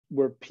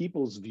where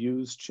people's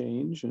views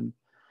change, and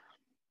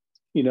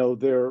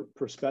their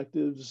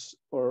perspectives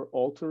are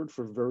altered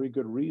for very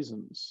good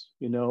reasons,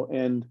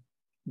 and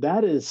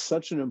that is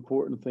such an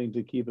important thing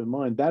to keep in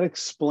mind. That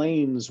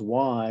explains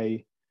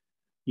why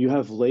you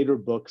have later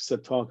books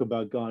that talk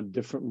about God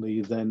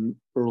differently than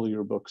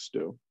earlier books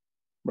do,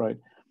 right?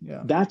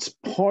 Yeah. That's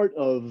part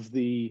of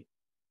the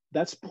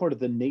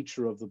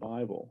nature of the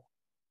Bible.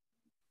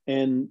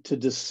 And to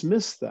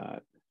dismiss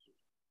that,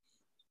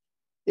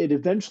 it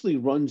eventually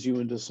runs you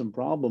into some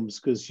problems,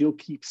 because you'll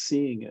keep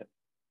seeing it.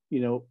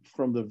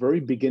 From the very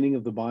beginning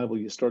of the Bible,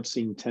 you start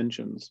seeing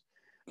tensions.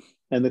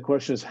 And the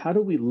question is, how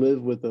do we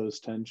live with those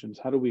tensions?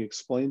 How do we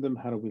explain them?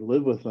 How do we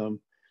live with them,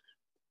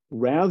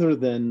 rather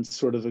than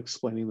sort of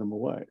explaining them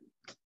away?